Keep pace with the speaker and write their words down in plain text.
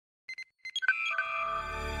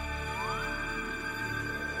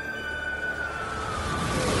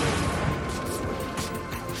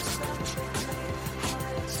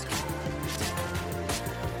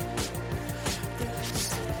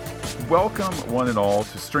Welcome, one and all,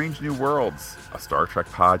 to Strange New Worlds, a Star Trek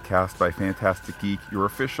podcast by Fantastic Geek, your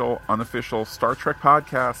official, unofficial Star Trek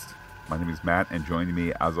podcast. My name is Matt, and joining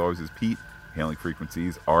me, as always, is Pete. Hailing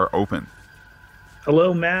frequencies are open.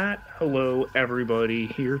 Hello, Matt. Hello, everybody.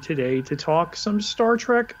 Here today to talk some Star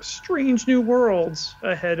Trek Strange New Worlds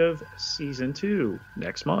ahead of Season 2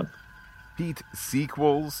 next month. Pete,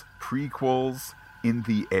 sequels, prequels, in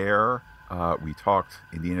the air. We talked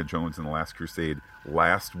Indiana Jones and the Last Crusade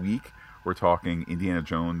last week. We're talking Indiana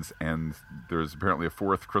Jones, and there's apparently a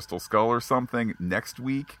fourth Crystal Skull or something next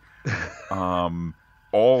week. All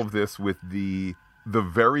of this with the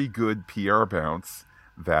very good PR bounce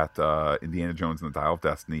that Indiana Jones and the Dial of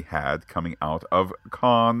Destiny had coming out of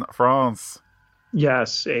Cannes, France.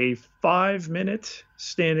 Yes, a 5-minute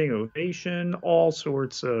standing ovation, all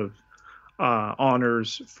sorts of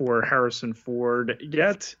honors for Harrison Ford,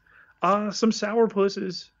 yet some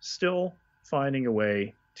sourpusses still finding a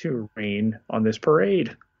way to reign on this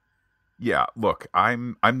parade. Yeah, look,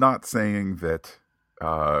 I'm not saying that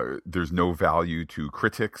there's no value to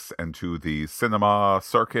critics and to the cinema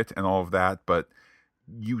circuit and all of that, but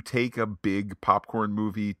you take a big popcorn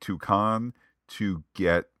movie to Cannes to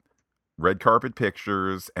get red carpet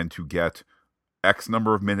pictures and to get X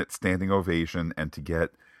number of minutes standing ovation and to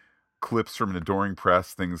get clips from an adoring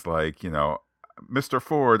press, things like, Mr.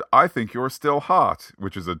 Ford, I think you're still hot,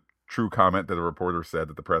 which is a true comment that a reporter said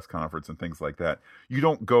at the press conference and things like that. You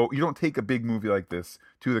don't take a big movie like this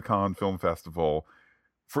to the Cannes Film Festival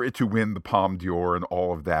for it to win the Palme d'Or and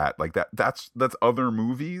all of that. Like that's other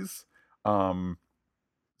movies.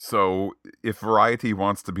 So if Variety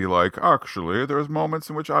wants to be like, actually, there's moments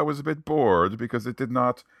in which I was a bit bored because it did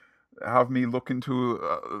not have me look into,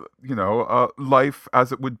 life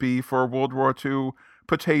as it would be for World War II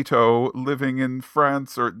potato living in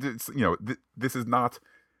France, or this is not.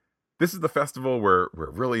 This is the festival where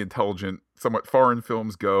really intelligent, somewhat foreign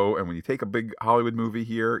films go, and when you take a big Hollywood movie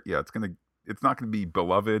here, it's not gonna be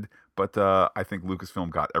beloved, but I think Lucasfilm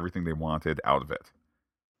got everything they wanted out of it.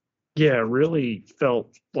 Yeah, it really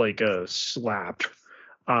felt like a slap.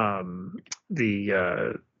 The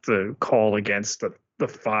call against the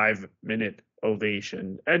 5-minute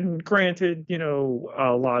ovation, and granted,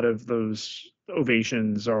 a lot of those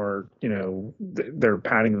ovations are, they're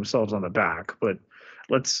patting themselves on the back, but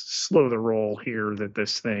let's slow the roll here that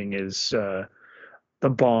this thing is the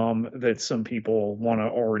bomb that some people want to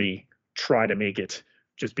already try to make it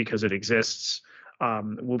just because it exists.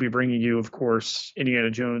 We'll be bringing you, of course,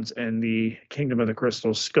 Indiana Jones and the Kingdom of the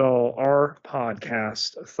Crystal Skull, our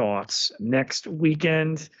podcast thoughts next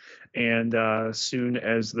weekend. And soon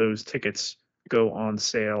as those tickets go on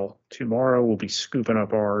sale tomorrow, we'll be scooping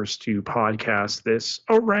up ours to podcast this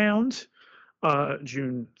around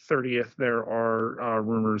June 30th. There are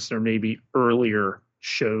rumors there may be earlier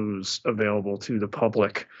shows available to the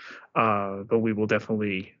public, but we will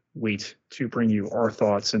definitely wait to bring you our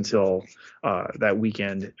thoughts until that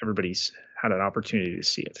weekend everybody's had an opportunity to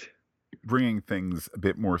see it. Bringing things a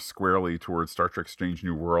bit more squarely towards Star Trek Strange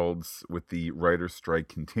New Worlds, with the writer's strike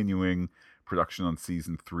continuing, production on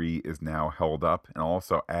Season 3 is now held up. And I'll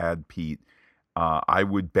also add, Pete, I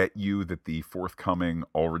would bet you that the forthcoming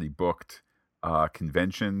already booked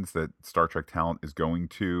conventions that Star Trek talent is going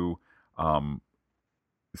to,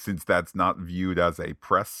 since that's not viewed as a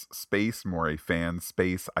press space, more a fan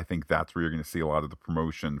space, I think that's where you're going to see a lot of the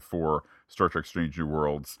promotion for Star Trek Strange New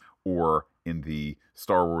Worlds, or in the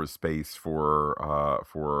Star Wars space for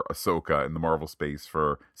Ahsoka, in the Marvel space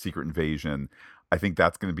for Secret Invasion. I think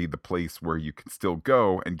that's going to be the place where you can still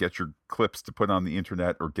go and get your clips to put on the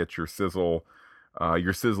internet, or get your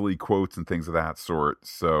sizzly quotes and things of that sort.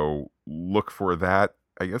 So look for that.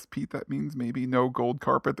 I guess, Pete, that means maybe no gold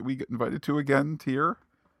carpet that we get invited to again, Tier.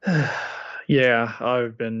 Yeah,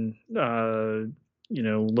 I've been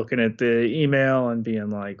looking at the email and being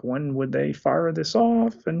like, when would they fire this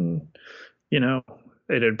off? And it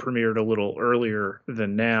had premiered a little earlier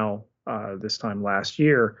than now, this time last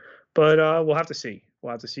year, but we'll have to see.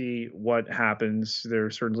 We'll have to see what happens. They're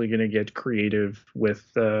certainly going to get creative with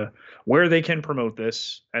where they can promote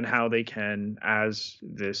this and how they can, as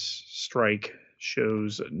this strike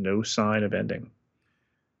shows no sign of ending.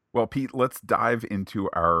 Well, Pete, let's dive into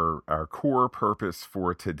our core purpose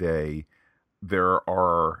for today. There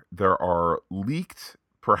are leaked,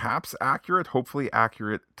 perhaps accurate, hopefully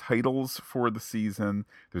accurate titles for the season.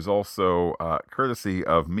 There's also, courtesy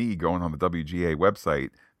of me going on the WGA website,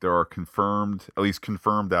 there are confirmed, at least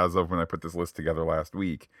confirmed as of when I put this list together last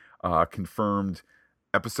week, confirmed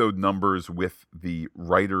episode numbers with the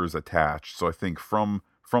writers attached. So I think from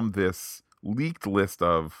this leaked list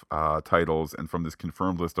of titles and from this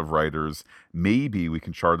confirmed list of writers, maybe we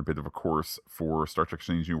can chart a bit of a course for Star Trek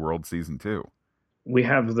Strange New World Season 2. We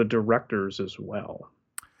have the directors as well.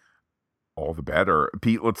 All the better.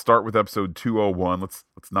 Pete, let's start with episode 201. Let's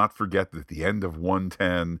not forget that at the end of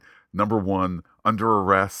 110, number one, under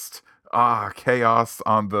arrest, chaos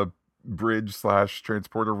on the bridge /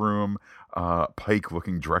 transporter room, Pike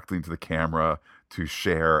looking directly into the camera to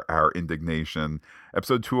share our indignation.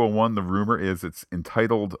 Episode 201, the rumor is it's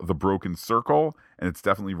entitled The Broken Circle, and it's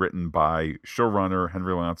definitely written by showrunner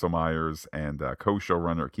Henry Lanzo Myers and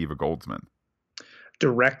co-showrunner Akiva Goldsman.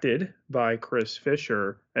 Directed by Chris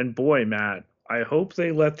Fisher. And boy, Matt, I hope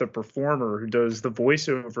they let the performer who does the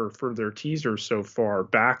voiceover for their teaser so far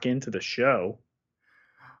back into the show.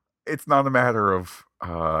 It's not a matter of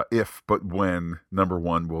if, but when number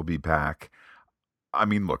one will be back. I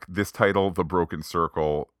mean, look, this title, The Broken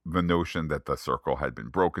Circle, the notion that the circle had been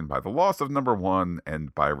broken by the loss of number one,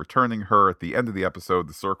 and by returning her at the end of the episode,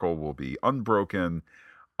 the circle will be unbroken.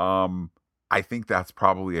 I think that's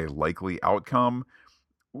probably a likely outcome.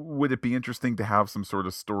 Would it be interesting to have some sort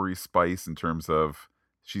of story spice in terms of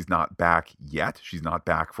she's not back yet? She's not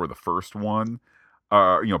back for the first one.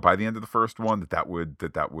 By the end of the first one, that would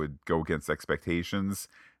go against expectations.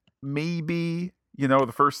 Maybe,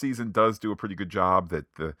 the first season does do a pretty good job that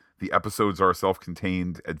the episodes are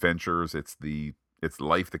self-contained adventures. It's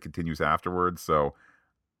life that continues afterwards. So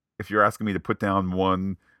if you're asking me to put down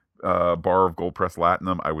one bar of gold press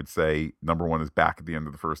latinum, I would say number one is back at the end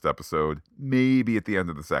of the first episode, maybe at the end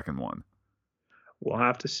of the second one. We'll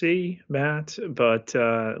have to see, Matt, but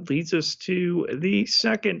leads us to the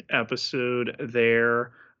second episode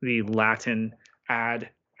there, the Latin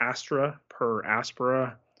ad astra per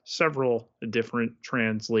aspera, several different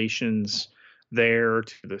translations there,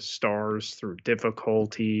 to the stars through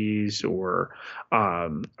difficulties, or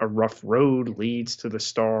a rough road leads to the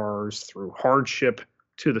stars through hardship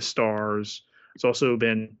to the stars. It's also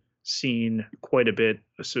been seen quite a bit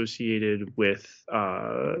associated with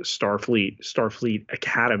Starfleet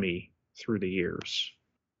Academy through the years.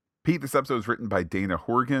 Pete, this episode is written by Dana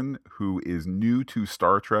Horgan, who is new to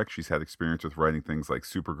Star Trek. She's had experience with writing things like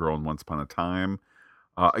Supergirl and Once Upon a Time.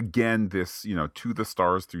 Again, this, to the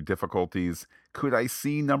stars through difficulties. Could I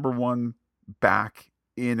see number one back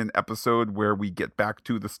in an episode where we get back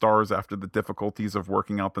to the stars after the difficulties of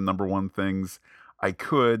working out the number one things? I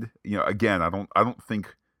could. Again, I don't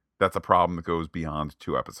think that's a problem that goes beyond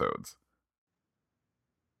 2 episodes.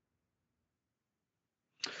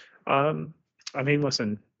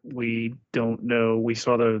 Listen, we don't know. We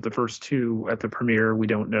saw the first 2 at the premiere. We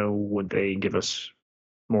don't know, would they give us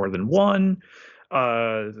more than one?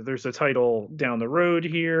 There's a title down the road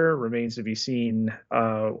here. Remains to be seen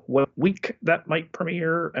what week that might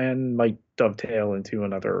premiere and might dovetail into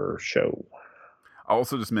another show. I'll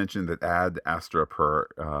also just mention that ad astra per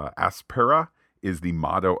aspera is the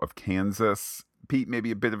motto of Kansas. Pete,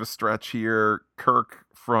 maybe a bit of a stretch here. Kirk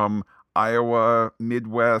from Iowa,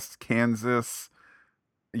 Midwest, Kansas.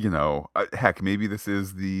 Heck, maybe this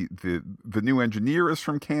is the new engineer is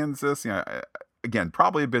from Kansas. Again,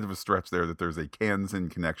 probably a bit of a stretch there that there's a Kansan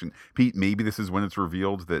connection. Pete, maybe this is when it's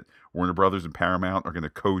revealed that Warner Brothers and Paramount are going to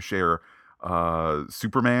co-share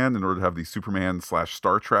Superman in order to have the Superman /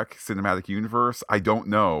 Star Trek cinematic universe. I don't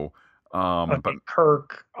know. But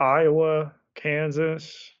Kirk, Iowa,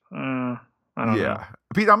 Kansas. I don't know.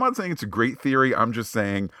 Pete, I'm not saying it's a great theory. I'm just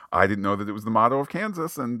saying I didn't know that it was the motto of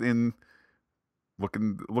Kansas, and in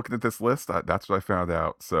looking at this list, that's what I found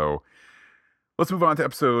out. So let's move on to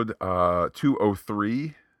episode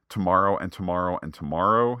 203. Tomorrow and Tomorrow and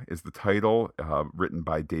Tomorrow is the title, written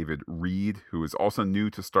by David Reed, who is also new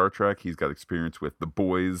to Star Trek. He's got experience with The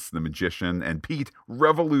Boys, The Magician, and Pete,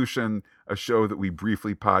 Revolution, a show that we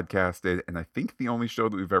briefly podcasted, and I think the only show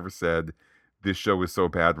that we've ever said, this show is so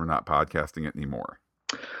bad we're not podcasting it anymore.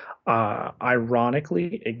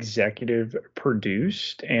 Ironically, executive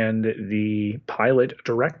produced and the pilot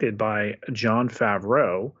directed by Jon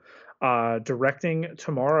Favreau. Directing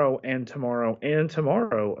Tomorrow and Tomorrow and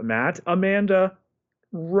Tomorrow, Matt, Amanda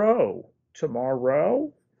Rowe.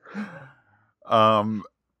 Tomorrow?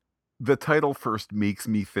 The title first makes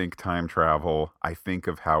me think time travel. I think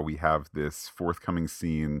of how we have this forthcoming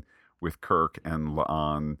scene with Kirk and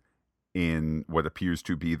La'an in what appears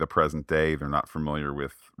to be the present day. They're not familiar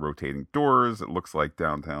with rotating doors. It looks like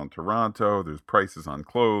downtown Toronto. There's prices on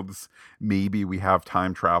clothes. Maybe we have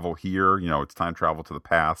time travel here. It's time travel to the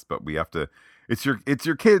past, but we have to. It's your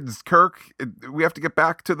kids, Kirk. We have to get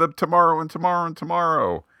back to the tomorrow and tomorrow and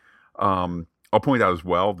tomorrow. I'll point out as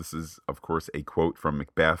well, this is, of course, a quote from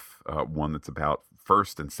Macbeth, one that's about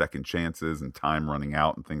first and second chances and time running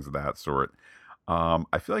out and things of that sort.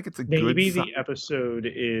 I feel like it's a good. Maybe the episode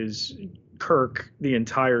is Kirk the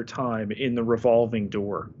entire time in the revolving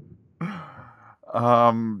door.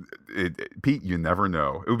 Pete, you never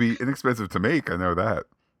know. It would be inexpensive to make. I know that.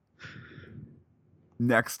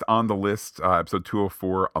 Next on the list, episode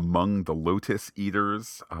 204, Among the Lotus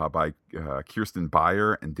Eaters, by Kirsten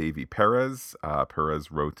Beyer and Davy Perez.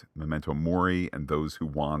 Perez wrote Memento Mori and Those Who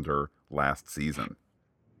Wander last season.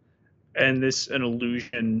 And this an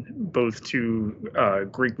allusion both to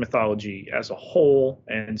Greek mythology as a whole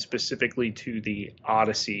and specifically to the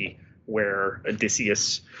Odyssey, where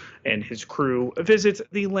Odysseus and his crew visit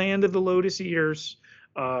the land of the Lotus Eaters.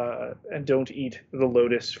 And don't eat the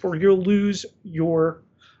lotus, for you'll lose your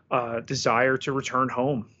desire to return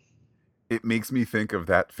home. It makes me think of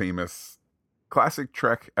that famous classic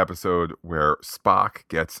Trek episode where Spock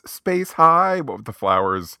gets space high, what with the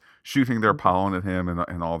flowers shooting their pollen at him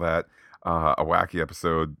and all that. A wacky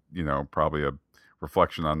episode, probably a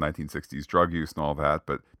reflection on 1960s drug use and all that.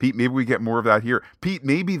 But Pete, maybe we get more of that here. Pete,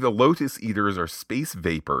 maybe the Lotus Eaters are space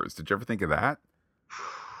vapors. Did you ever think of that?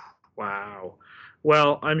 Wow.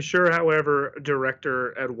 Well, I'm sure, however,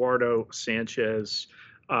 director Eduardo Sanchez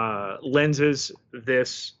lenses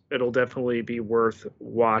this. It'll definitely be worth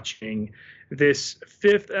watching. This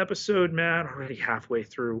fifth episode, Matt, already halfway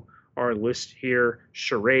through our list here,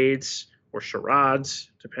 Charades or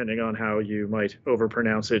Charades, depending on how you might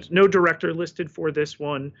overpronounce it. No director listed for this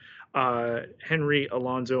one. Henry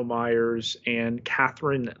Alonzo Myers and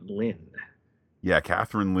Catherine Lynn. Yeah,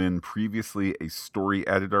 Catherine Lynn, previously a story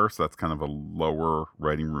editor, so that's kind of a lower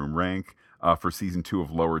writing room rank for season 2 of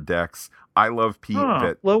Lower Decks. I love Pete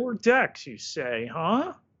that Lower Decks, you say,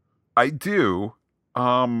 huh? I do. If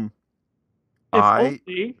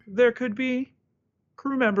only there could be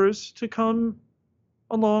crew members to come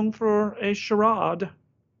along for a charade.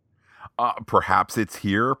 Perhaps it's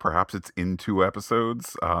here. Perhaps it's in 2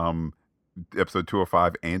 episodes. Episode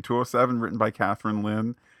 205 and 207, written by Catherine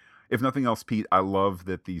Lynn. If nothing else, Pete, I love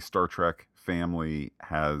that the Star Trek family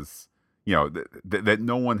has, that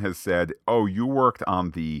no one has said, oh, you worked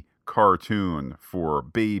on the cartoon for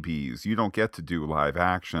babies. You don't get to do live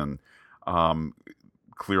action.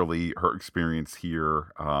 Clearly, her experience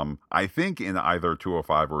here, I think in either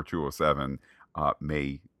 205 or 207,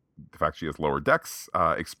 the fact she has Lower Decks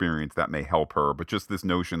experience, that may help her. But just this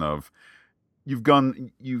notion of, You've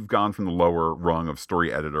gone from the lower rung of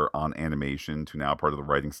story editor on animation to now part of the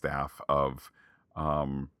writing staff of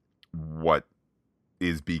what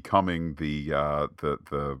is becoming the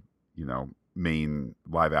main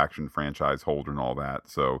live action franchise holder and all that.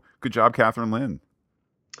 So good job, Catherine Lynn.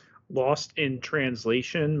 Lost in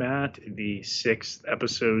Translation, Matt, the 6th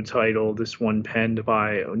episode title. This one penned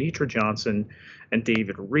by Onitra Johnson and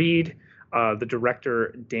David Reed. The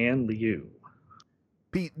director, Dan Liu.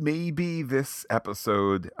 Pete, maybe this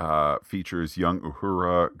episode features young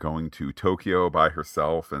Uhura going to Tokyo by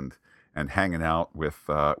herself and hanging out with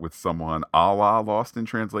someone a la Lost in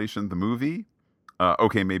Translation, the movie.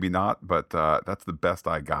 Okay, maybe not, but that's the best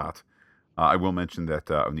I got. I will mention that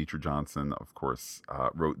Onitra Johnson, of course,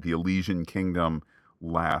 wrote The Elysian Kingdom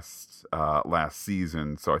last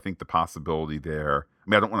season, so I think the possibility there. I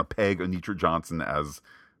mean, I don't want to peg Onitra Johnson as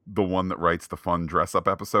the one that writes the fun dress-up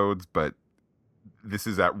episodes, but this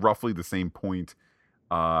is at roughly the same point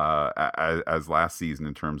as last season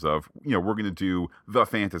in terms of, we're going to do the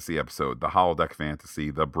fantasy episode, the holodeck fantasy,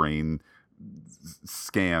 the brain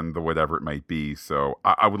scan, the whatever it might be. So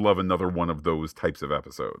I would love another one of those types of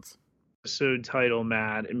episodes. Episode title,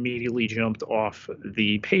 Matt, immediately jumped off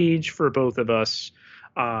the page for both of us.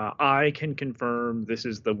 I can confirm this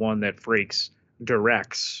is the one that Frakes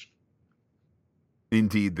directs.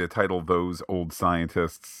 Indeed, the title, Those Old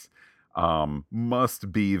Scientists,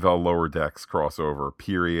 must be the Lower Decks crossover,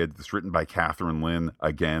 period. It's written by Catherine Lynn,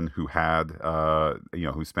 again, who had,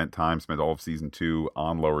 who spent all of season 2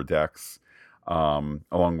 on Lower Decks,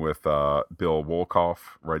 along with Bill Wolkoff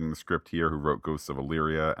writing the script here, who wrote Ghosts of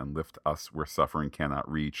Illyria and Lift Us Where Suffering Cannot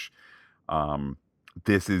Reach.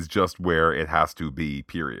 This is just where it has to be,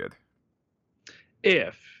 period.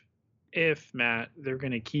 If Matt, they're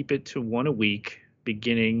going to keep it to one a week,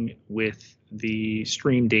 beginning with the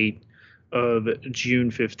stream date of June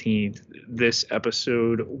 15th, this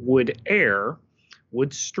episode would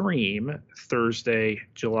stream Thursday,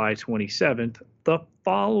 July 27th. The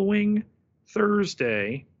following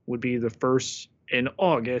Thursday would be the 1st in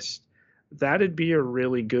August. That'd be a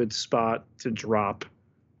really good spot to drop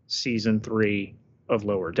season 3 of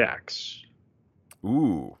Lower Decks.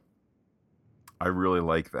 Ooh, I really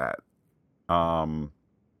like that.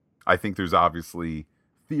 I think there's obviously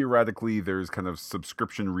theoretically there's kind of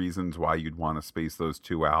subscription reasons why you'd want to space those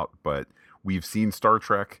two out, but we've seen Star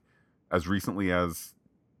Trek as recently as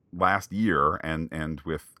last year, and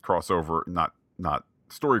with crossover, not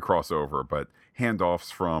story crossover, but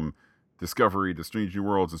handoffs from Discovery to Strange New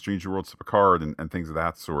Worlds and Strange New Worlds to Picard, and things of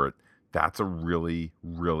that sort. That's a really,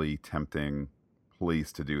 really tempting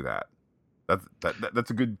place to do that. That's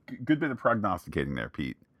a good bit of prognosticating there,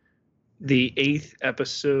 Pete. The eighth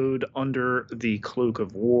episode, Under the Cloak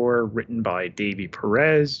of War, written by Davy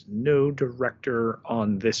Perez. No director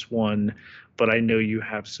on this one, but I know you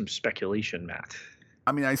have some speculation, Matt.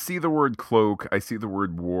 I mean, I see the word cloak, I see the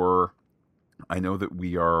word war. I know that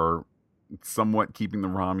we are somewhat keeping the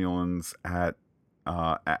Romulans at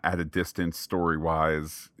a distance story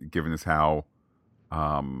wise, given as how,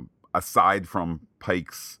 aside from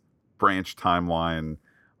Pike's branch timeline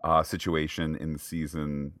situation in the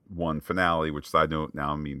season 1 finale, which, side note,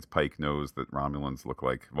 now means Pike knows that Romulans look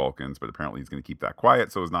like Vulcans, but apparently he's going to keep that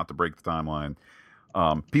quiet so as not to break the timeline.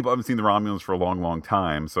 People haven't seen the Romulans for a long, long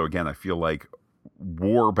time, so again, I feel like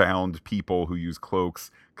war-bound people who use cloaks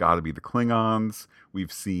got to be the Klingons.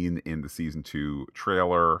 We've seen in the season 2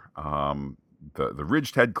 trailer the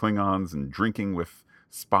ridged-head Klingons and drinking with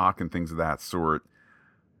Spock and things of that sort.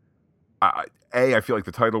 I feel like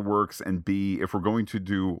the title works, and B, if we're going to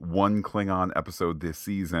do one Klingon episode this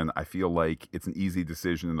season, I feel like it's an easy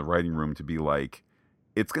decision in the writing room to be like,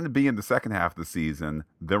 it's going to be in the second half of the season,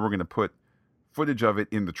 then we're going to put footage of it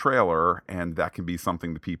in the trailer, and that can be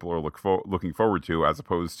something that people are looking forward to, as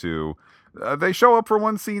opposed to they show up for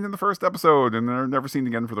one scene in the first episode and they're never seen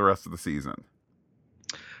again for the rest of the season.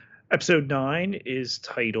 Episode 9 is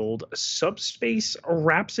titled Subspace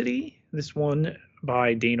Rhapsody. This one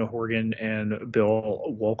by Dana Horgan and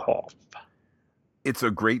Bill Wolkoff. It's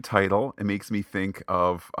a great title. It makes me think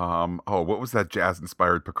of what was that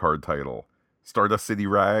jazz-inspired Picard title? Stardust City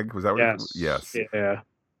Rag? Was that what Yes. Yes. Yeah.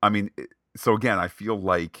 I mean, so again, I feel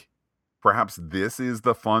like perhaps this is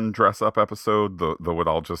the fun dress-up episode, the what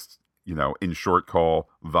I'll just, in short call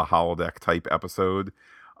the holodeck type episode.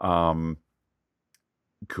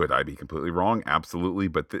 Could I be completely wrong? Absolutely.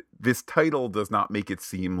 But this title does not make it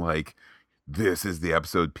seem like this is the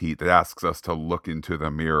episode, Pete, that asks us to look into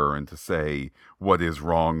the mirror and to say what is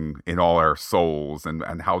wrong in all our souls, and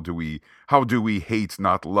how do we hate,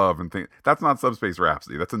 not love, and think. That's not Subspace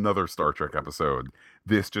Rhapsody. That's another Star Trek episode.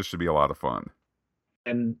 This just should be a lot of fun.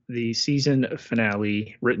 And the season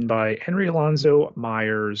finale, written by Henry Alonso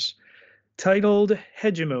Myers, titled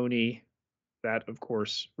Hegemony. That, of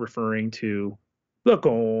course, referring to the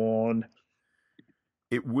Gorn.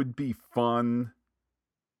 It would be fun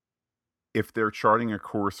if they're charting a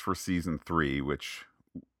course for season 3, which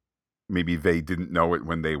maybe they didn't know it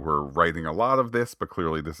when they were writing a lot of this, but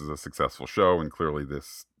clearly this is a successful show, and clearly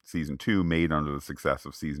this season 2 made under the success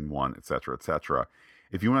of season 1, etc., etc.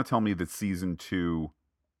 If you want to tell me that season 2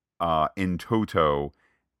 in toto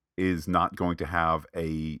is not going to have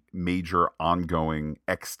a major ongoing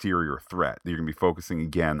exterior threat, you're going to be focusing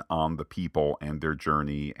again on the people and their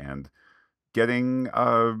journey and getting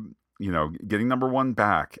getting number 1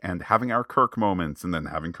 back and having our Kirk moments, and then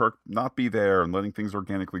having Kirk not be there and letting things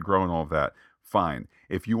organically grow and all of that, fine.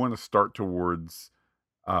 If you want to start towards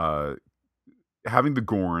having the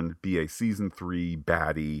Gorn be a season 3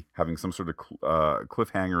 baddie, having some sort of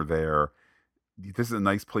cliffhanger there, this is a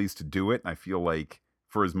nice place to do it. And I feel like,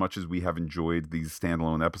 for as much as we have enjoyed these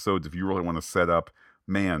standalone episodes, if you really want to set up,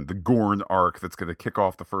 the Gorn arc that's going to kick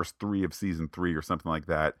off the first 3 of season 3 or something like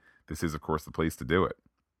that, this is, of course, the place to do it.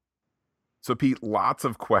 So, Pete, lots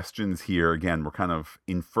of questions here. Again, we're kind of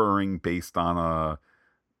inferring based on a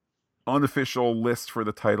unofficial list for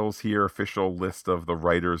the titles here, official list of the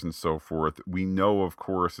writers and so forth. We know, of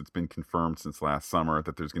course, it's been confirmed since last summer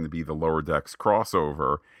that there's going to be the Lower Decks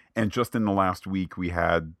crossover. And just in the last week, we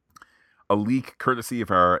had a leak courtesy of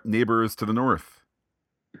our neighbors to the north.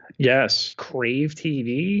 Yes, Crave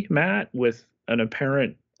TV, Matt, with an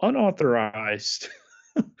apparent unauthorized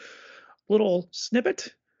little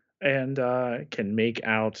snippet, and can make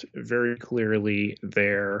out very clearly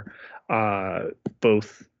there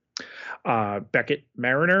both Beckett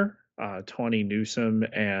Mariner, Tawny Newsome,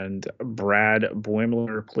 and Brad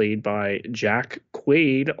Boimler, played by Jack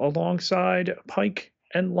Quaid, alongside Pike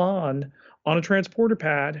and Lon on a transporter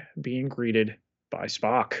pad being greeted by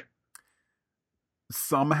Spock.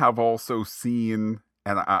 Some have also seen,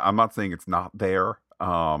 and I'm not saying it's not there,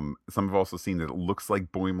 some have also seen that it looks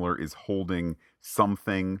like Boimler is holding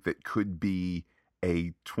something that could be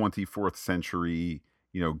a 24th century,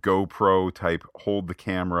 GoPro type, hold the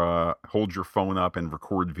camera, hold your phone up and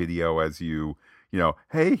record video as you,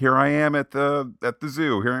 Hey, here I am at the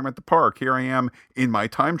zoo. Here I am at the park. Here I am in my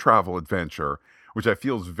time travel adventure, which I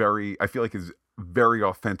feel like is very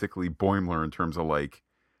authentically Boimler in terms of like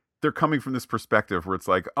they're coming from this perspective where it's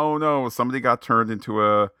like, oh no, somebody got turned into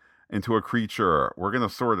a creature. We're gonna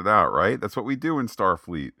sort it out, right? That's what we do in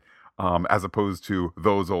Starfleet. As opposed to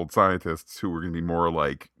those old scientists who were going to be more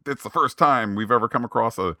like, it's the first time we've ever come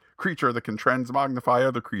across a creature that can transmagnify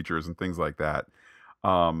other creatures and things like that.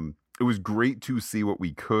 It was great to see what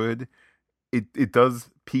we could. It does,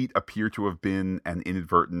 Pete, appear to have been an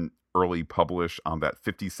inadvertent early publish on that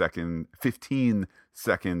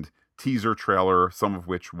 15-second teaser trailer, some of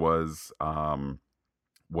which was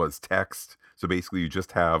text. So basically, you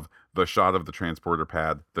just have the shot of the transporter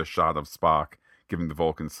pad, the shot of Spock giving the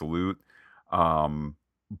Vulcan salute.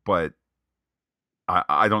 But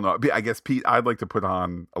I don't know. I guess, Pete, I'd like to put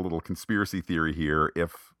on a little conspiracy theory here.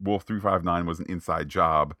 If Wolf 359 was an inside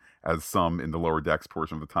job, as some in the lower decks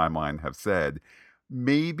portion of the timeline have said,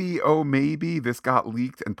 maybe, oh, maybe this got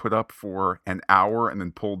leaked and put up for an hour and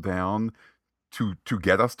then pulled down to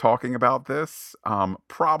get us talking about this.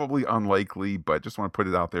 Probably unlikely, but just want to put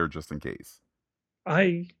it out there just in case.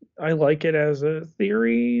 I like it as a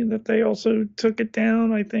theory that they also took it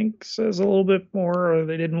down. I think says a little bit more. Or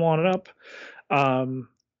they didn't want it up.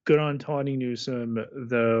 Good on Tawny Newsome,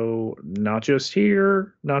 though. Not just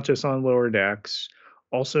here, not just on Lower Decks.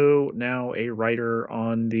 Also now a writer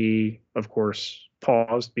on the, of course,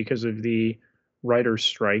 paused because of the writer's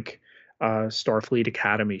strike, Starfleet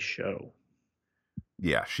Academy show.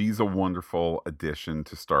 Yeah, she's a wonderful addition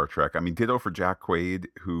to Star Trek. I mean, ditto for Jack Quaid,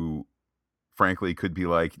 who frankly could be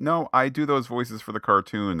like, no, I do those voices for the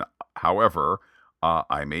cartoon. However,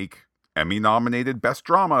 I make Emmy nominated best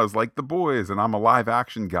dramas like The Boys, and I'm a live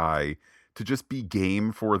action guy. To just be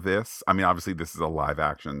game for this. I mean, obviously, this is a live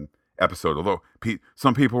action episode, although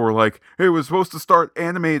some people were like, hey, it was supposed to start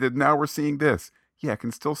animated. Now we're seeing this. Yeah, it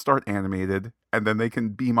can still start animated, and then they can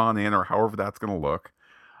beam on in, or however that's going to look.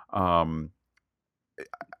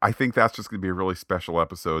 I think that's just going to be a really special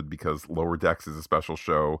episode because Lower Decks is a special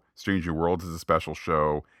show, Strange New Worlds is a special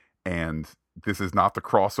show, and this is not the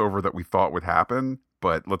crossover that we thought would happen,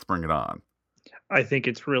 but let's bring it on. I think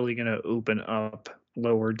it's really going to open up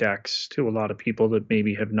Lower Decks to a lot of people that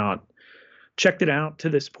maybe have not checked it out to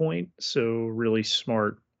this point. So really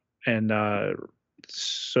smart and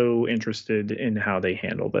so interested in how they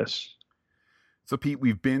handle this. So, Pete,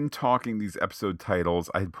 we've been talking these episode titles.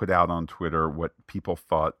 I had put out on Twitter what people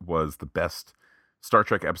thought was the best Star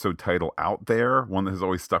Trek episode title out there. One that has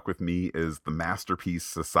always stuck with me is The Masterpiece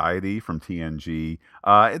Society from TNG.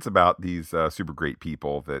 It's about these super great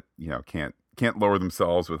people that, can't lower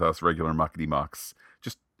themselves with us regular muckety mucks.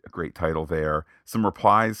 Just a great title there. Some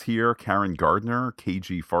replies here. Karen Gardner,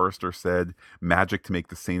 KG Forrester said, magic to make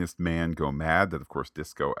the sanest man go mad. That, of course,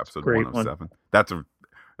 Disco episode 107. That's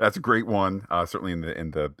a great one. Certainly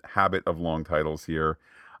in the habit of long titles here.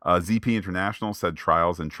 ZP International said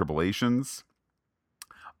Trials and Tribulations.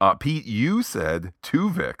 Pete, you said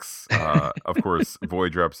Tuvix. Of course,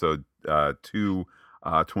 Voyager episode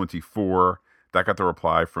 224. That got the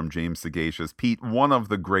reply from James Sagacious. Pete, one of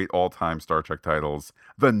the great all-time Star Trek titles,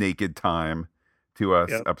 The Naked Time, to us,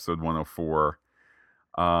 yep. Episode 104.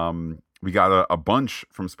 We got a bunch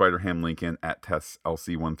from Spider-Ham Lincoln at Tess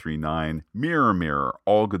LC139. Mirror, Mirror,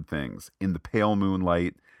 All Good Things, In the Pale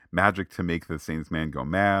Moonlight, Magic to Make the Saints Man Go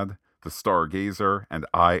Mad, The Stargazer, and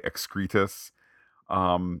I Excretus.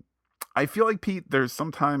 I feel like, Pete, there's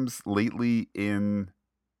sometimes lately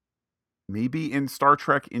maybe in Star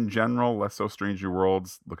Trek in general, less so Strange New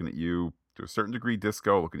Worlds, looking at you to a certain degree,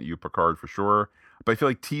 Disco, looking at you, Picard, for sure. But I feel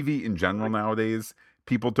like TV in general nowadays,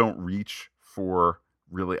 people don't reach for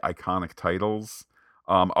really iconic titles.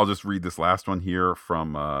 I'll just read this last one here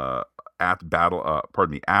from at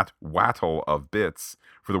Wattle of Bits.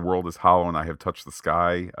 For the world is hollow and I have touched the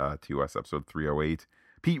sky. TOS episode 308.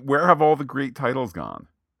 Pete, where have all the great titles gone?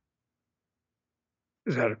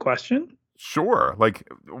 Is that a question? Sure. Like,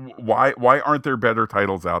 why aren't there better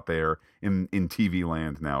titles out there in TV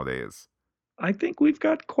land nowadays? I think we've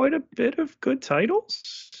got quite a bit of good titles.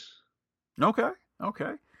 Okay.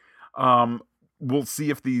 We'll see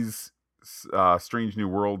if these Strange New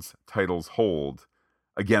Worlds titles hold.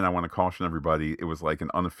 Again, I want to caution everybody, it was like an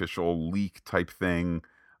unofficial leak type thing,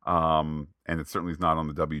 and it certainly is not on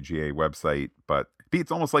the WGA website, but Pete,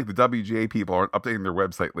 it's almost like the WGA people aren't updating their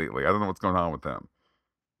website lately. I don't know what's going on with them.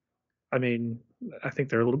 I mean, I think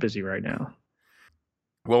they're a little busy right now.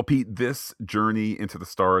 Well, Pete, this journey into the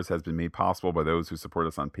stars has been made possible by those who support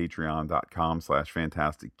us on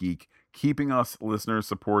patreon.com/fantasticgeek, keeping us listeners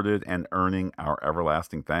supported and earning our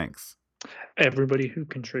everlasting thanks. Everybody who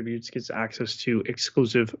contributes gets access to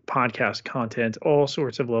exclusive podcast content, all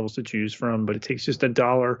sorts of levels to choose from, but it takes just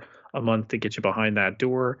 $1 a month to get you behind that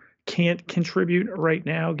door. Can't contribute right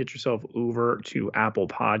now? Get yourself over to Apple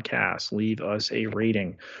Podcasts. Leave us a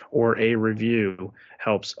rating or a review.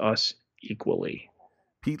 Helps us equally.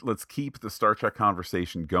 Pete, let's keep the Star Trek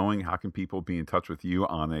conversation going. How can people be in touch with you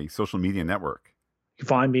on a social media network? You can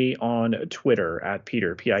find me on Twitter at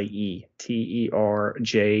Peter, Pieterj Ketelaar,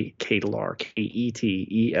 Ketelaar,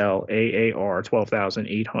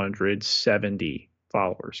 12,870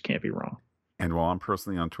 followers. Can't be wrong. And while I'm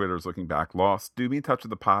personally on Twitter as Looking Back Lost, do be in touch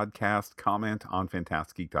with the podcast. Comment on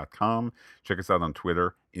FantasticGeek.com. Check us out on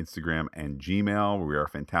Twitter, Instagram, and Gmail, where we are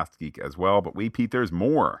Fantastic Geek as well. But wait, Pete, there's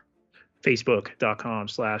more.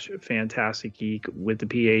 Facebook.com/FantasticGeek with the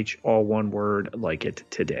PH, all one word, like it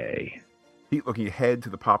today. Pete, looking ahead to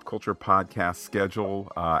the Pop Culture Podcast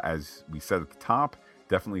schedule, as we said at the top,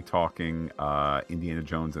 definitely talking Indiana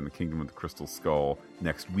Jones and the Kingdom of the Crystal Skull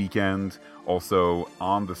next weekend. Also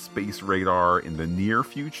on the space radar in the near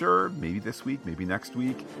future, maybe this week, maybe next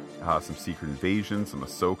week, some Secret Invasion, some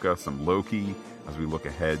Ahsoka, some Loki, as we look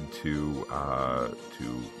ahead to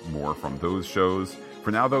more from those shows.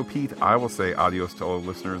 For now, though, Pete, I will say adios to all the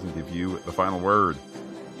listeners and give you the final word.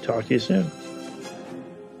 Talk to you soon.